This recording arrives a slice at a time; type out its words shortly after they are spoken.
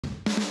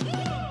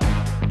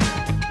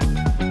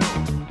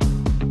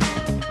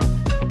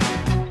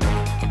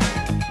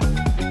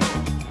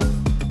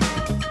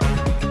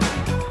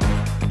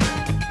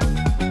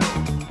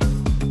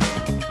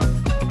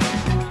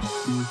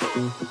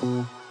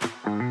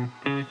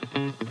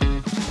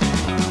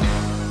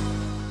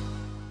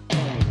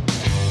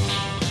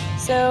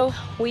So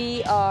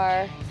we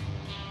are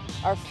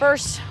our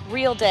first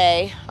real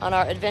day on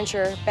our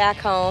adventure back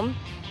home.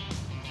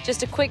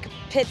 Just a quick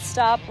pit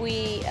stop.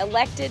 We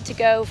elected to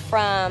go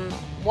from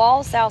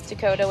Wall, South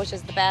Dakota, which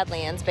is the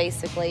Badlands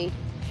basically,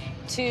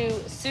 to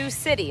Sioux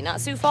City, not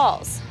Sioux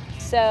Falls.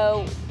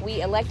 So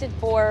we elected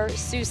for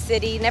Sioux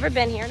City, never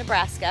been here,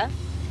 Nebraska.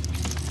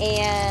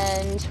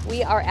 And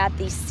we are at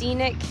the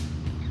Scenic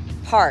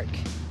Park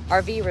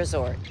RV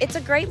Resort. It's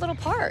a great little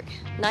park,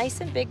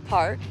 nice and big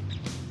park.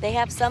 They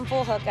have some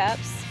full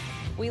hookups.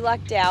 We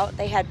lucked out.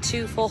 They had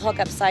 2 full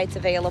hookup sites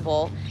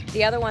available.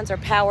 The other ones are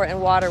power and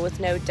water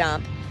with no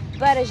dump.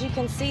 But as you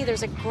can see,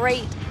 there's a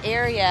great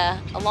area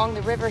along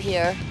the river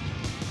here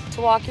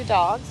to walk your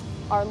dogs.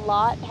 Our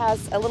lot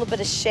has a little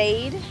bit of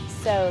shade,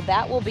 so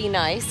that will be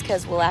nice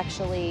because we'll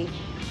actually,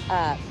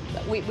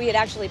 we had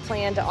actually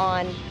planned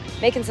on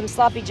making some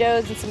sloppy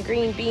joes and some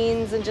green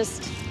beans and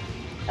just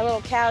a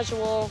little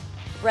casual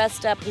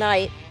rest up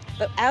night.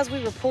 But as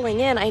we were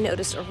pulling in, I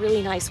noticed a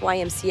really nice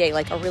YMCA,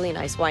 like a really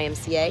nice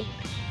YMCA.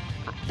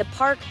 The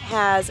park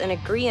has an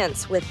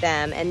agreement with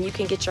them and you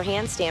can get your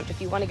hand stamped if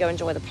you want to go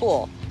enjoy the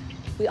pool.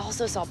 We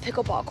also saw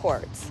pickleball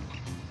courts.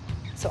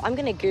 So I'm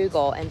gonna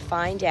Google and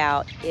find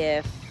out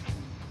if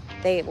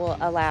they will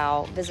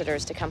allow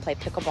visitors to come play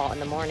pickleball in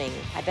the morning.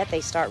 I bet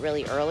they start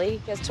really early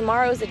because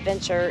tomorrow's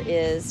adventure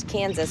is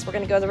Kansas. We're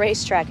gonna go to the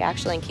racetrack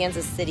actually in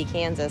Kansas City,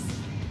 Kansas.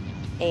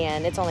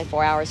 And it's only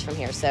 4 hours from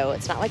here, so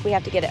it's not like we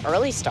have to get an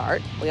early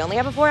start. We only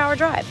have a 4-hour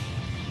drive.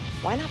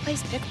 Why not play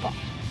pickleball?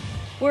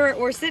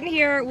 We're sitting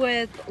here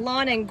with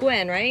Lon and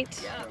Gwen, right?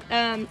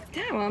 Yeah.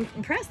 Damn, well, I'm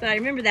impressed that I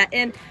remember that.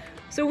 And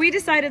so we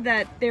decided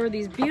that there were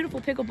these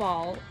beautiful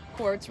pickleball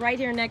courts right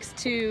here next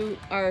to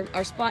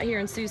our spot here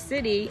in Sioux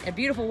City, a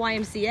beautiful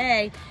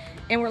YMCA,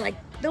 and we're like,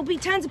 there'll be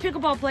tons of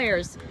pickleball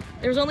players.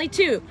 There's only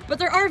 2, but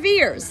they're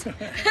RVers.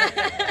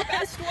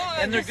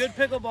 And they're good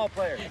pickleball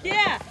players.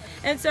 Yeah.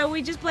 And so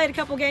we just played a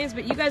couple games,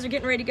 but you guys are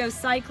getting ready to go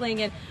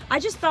cycling. And I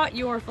just thought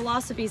your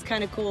philosophy is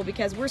kind of cool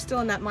because we're still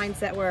in that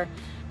mindset where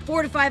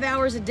 4 to 5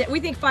 hours a day. We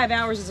think 5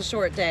 hours is a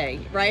short day,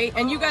 right?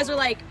 And you guys are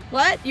like,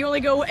 what? You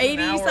only go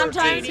 80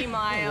 sometimes? 80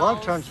 miles. A lot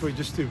of times we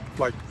just do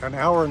like an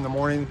hour in the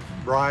morning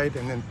ride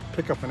and then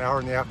pick up an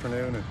hour in the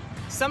afternoon. And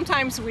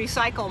sometimes we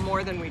cycle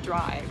more than we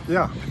drive.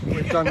 Yeah,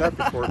 we've done that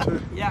before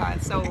too. Yeah,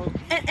 so.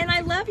 And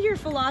I love your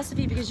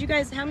philosophy because you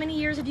guys, how many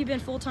years have you been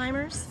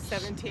full-timers?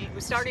 17. We're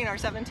starting our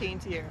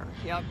 17th year.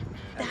 Yep.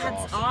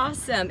 That's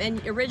awesome.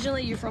 And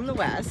originally you're from the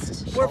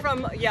West. We're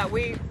from, yeah,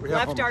 we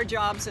left our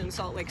jobs in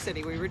Salt Lake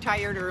City. We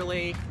retired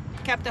early,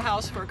 kept the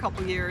house for a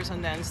couple years,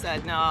 and then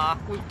said, nah,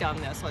 we've done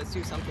this. Let's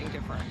do something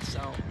different.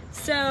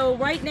 So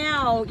right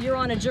now you're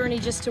on a journey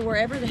just to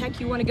wherever the heck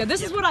you want to go.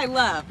 This is what I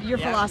love, your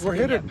philosophy. We're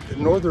headed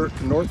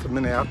north of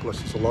Minneapolis.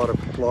 There's a lot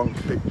of long,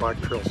 big bike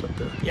trails up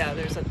there. Yeah,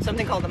 there's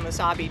something called the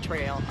Masabi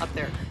Trail up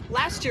there.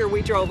 Last year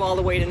we drove all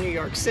the way to New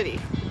York City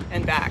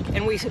and back,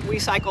 and we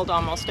cycled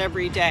almost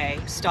every day,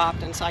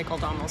 stopped and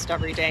cycled almost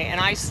every day,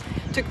 and I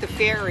took the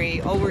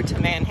ferry over to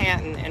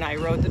Manhattan and I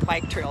rode the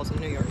bike trails in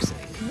New York City.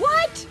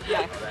 What?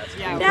 Yeah.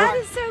 That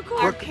is so cool.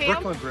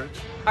 Brooklyn Bridge.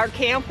 Our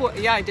camp,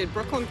 yeah, I did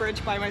Brooklyn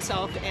Bridge by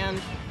myself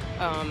and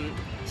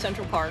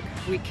Central Park.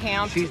 We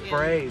camped. She's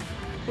brave.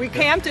 We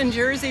camped in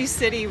Jersey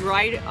City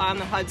right on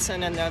the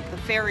Hudson, and the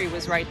ferry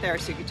was right there,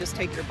 so you could just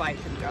take your bike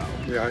and go.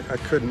 Yeah, I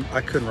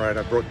couldn't ride.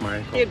 I broke my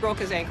ankle. He had broke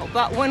his ankle.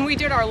 But when we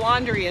did our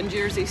laundry in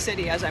Jersey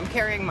City, as I'm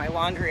carrying my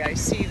laundry, I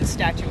see the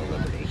Statue of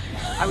Liberty.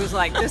 I was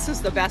like, this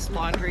is the best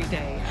laundry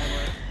day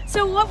ever.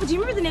 So what, do you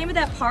remember the name of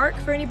that park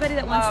for anybody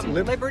that wants to?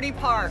 Liberty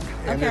Park.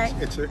 And okay.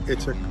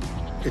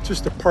 It's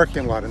just a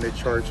parking lot, and they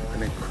charge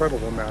an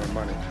incredible amount of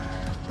money.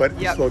 But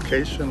it's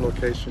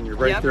location. You're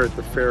right there at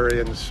the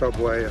ferry and the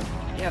subway. And,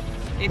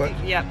 but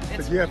it's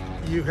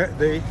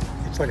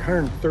like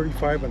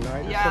 $135 a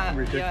night. It's something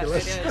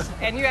ridiculous. Yes, it is.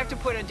 And you have to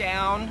put it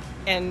down,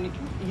 and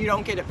you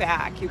don't get it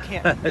back. You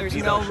can't. There's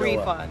no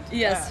refund.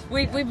 Yes,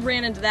 we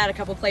ran into that a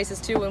couple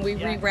places too when we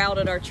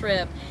rerouted our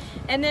trip.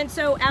 And then,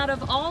 so out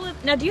of all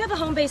of, now do you have a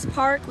home-based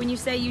park when you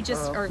say you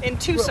just are? In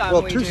Tucson,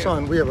 well,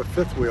 Tucson, we have a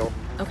 5th wheel.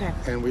 Okay.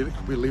 And we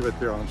leave it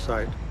there on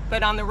site.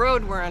 But on the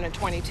road, we're on a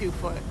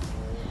 22-foot.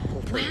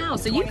 Wow,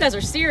 so you guys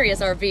are serious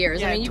RVers.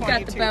 Yeah, I mean, you've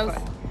got the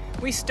both.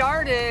 We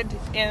started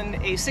in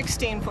a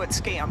 16-foot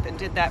scamp and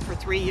did that for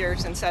 3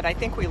 years and said, I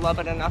think we love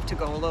it enough to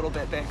go a little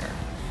bit bigger.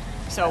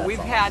 So we've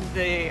had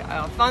the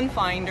Fun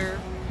Finder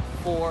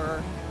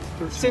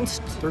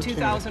since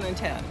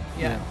 2010.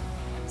 Yeah.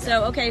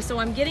 So, okay, so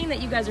I'm getting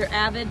that you guys are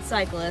avid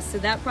cyclists, so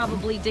that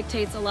probably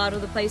dictates a lot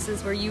of the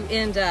places where you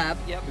end up.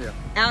 Yep. Yeah.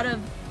 Out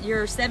of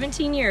your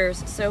 17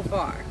 years so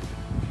far,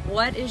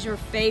 what is your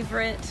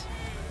favorite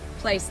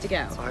place to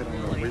go? I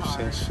don't know. We've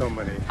seen so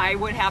many. I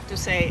would have to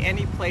say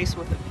any place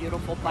with a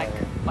beautiful bike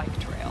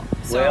trail.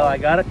 So, well, I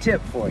got a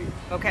tip for you.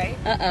 Okay.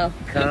 Uh-oh.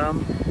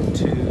 Come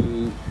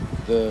to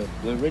the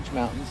Blue Ridge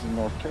Mountains in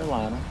North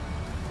Carolina.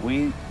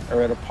 We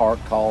are at a park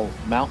called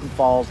Mountain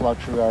Falls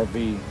Luxury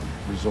RV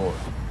Resort.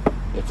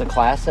 It's a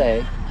Class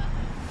A,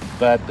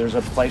 But there's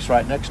a place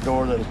right next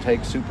door that'll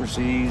take Super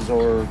C's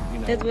or,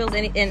 Fifth wheels,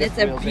 and it's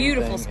a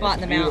beautiful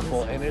spot in the mountains.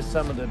 And it's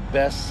some of the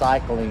best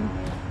cycling.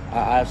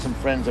 I have some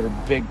friends that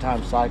are big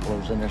time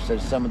cyclers, and they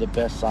said some of the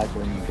best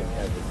cycling you can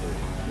ever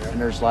do.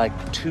 And there's like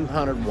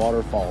 200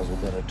 waterfalls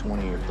within a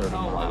 20 or 30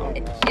 mile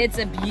radius. It's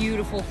a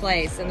beautiful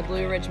place in the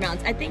Blue Ridge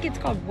Mountains. I think it's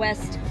called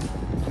West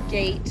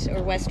Gate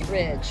or West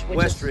Ridge.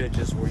 West Ridge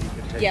is where you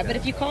can take. Yeah, but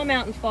if you call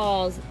Mountain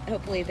Falls,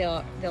 hopefully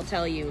they'll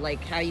tell you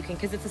like how you can,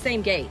 because it's the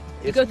same gate.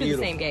 You go through the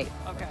same gate.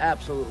 Okay.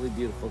 Absolutely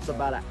beautiful. It's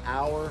about an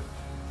hour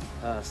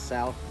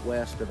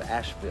southwest of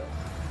Asheville.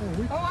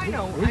 I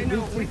know.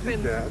 We've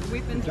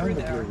been through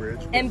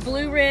there. And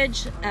Blue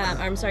Ridge,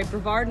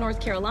 Brevard, North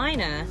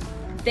Carolina,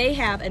 they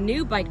have a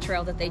new bike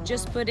trail that they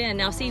just put in.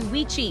 Now see,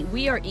 we cheat.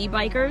 We are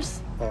e-bikers.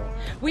 Oh.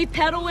 We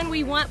pedal when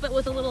we want, but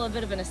with a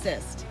bit of an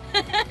assist.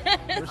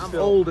 I'm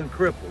old and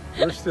crippled.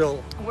 We're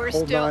still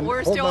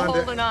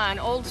holding on.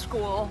 Old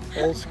school.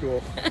 Holding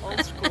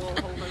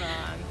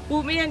on.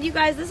 Well, man, you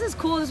guys, this is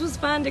cool. This was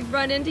fun to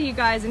run into you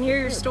guys and hear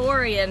your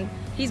story. And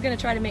he's going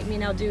to try to make me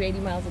now do 80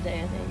 miles a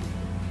day, I think.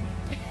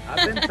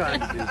 I've been trying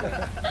to do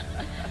that.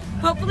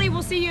 Hopefully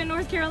we'll see you in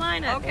North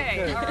Carolina.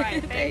 Okay. All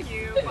right. Thank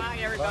you. Bye,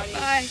 everybody.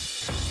 Bye.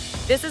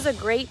 This is a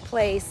great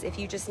place if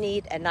you just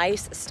need a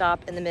nice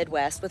stop in the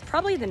Midwest with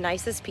probably the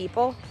nicest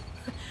people.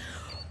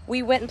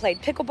 We went and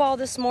played pickleball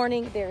this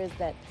morning. There is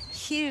that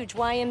huge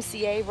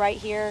YMCA right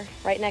here,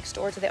 right next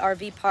door to the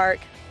RV park.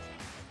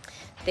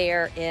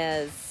 There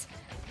is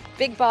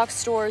big box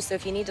stores, so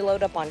if you need to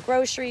load up on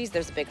groceries,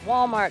 there's a big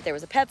Walmart. There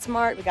was a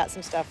PetSmart. We got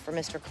some stuff for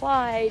Mr.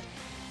 Clyde.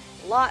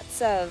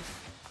 Lots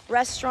of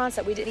restaurants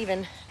that we didn't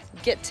even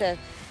get to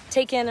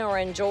take in or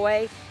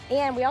enjoy.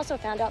 And we also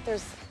found out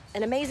there's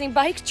an amazing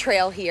bike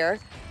trail here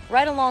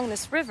right along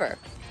this river.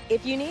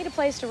 If you need a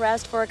place to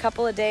rest for a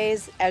couple of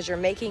days as you're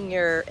making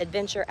your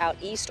adventure out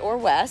east or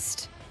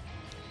west,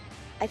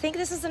 I think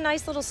this is a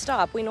nice little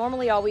stop. We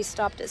normally always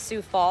stopped at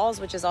Sioux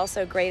Falls, which is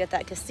also great at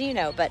that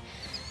casino, but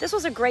this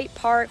was a great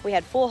park. We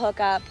had full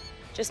hookup.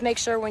 Just make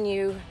sure when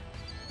you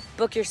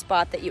book your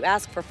spot that you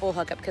ask for full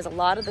hookup, because a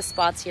lot of the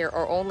spots here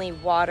are only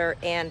water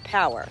and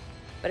power.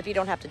 But if you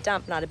don't have to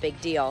dump, not a big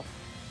deal.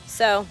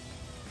 So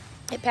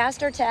it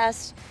passed our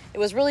test. It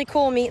was really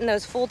cool meeting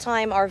those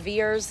full-time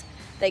RVers.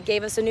 They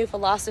gave us a new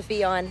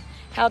philosophy on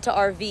how to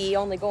RV,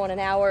 only going an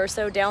hour or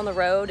so down the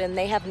road, and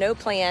they have no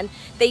plan.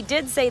 They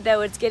did say,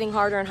 though, it's getting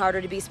harder and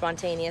harder to be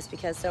spontaneous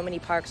because so many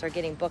parks are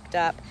getting booked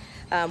up.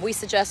 We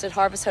suggested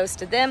Harvest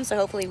hosted them, so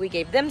hopefully we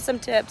gave them some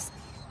tips.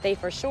 They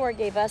for sure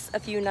gave us a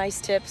few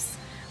nice tips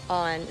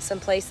on some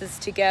places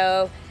to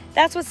go.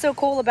 That's what's so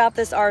cool about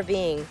this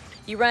RVing.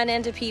 You run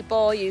into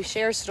people, you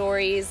share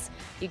stories,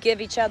 you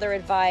give each other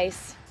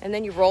advice, and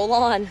then you roll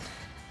on.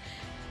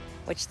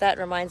 Which that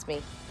reminds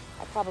me,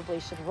 I probably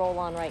should roll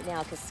on right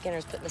now because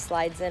Skinner's putting the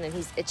slides in and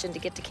he's itching to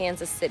get to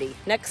Kansas City.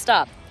 Next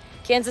stop,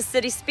 Kansas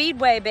City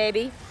Speedway,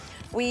 baby.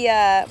 We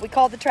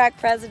called the track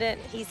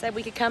president. He said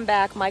we could come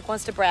back. Mike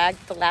wants to brag.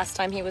 The last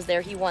time he was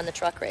there, he won the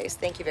truck race.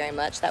 Thank you very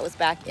much. That was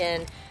back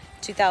in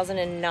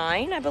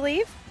 2009, I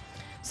believe.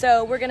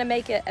 So we're gonna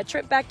make a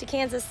trip back to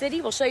Kansas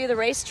City. We'll show you the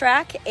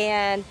racetrack,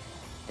 and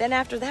then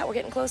after that, we're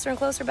getting closer and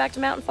closer back to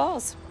Mountain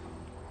Falls.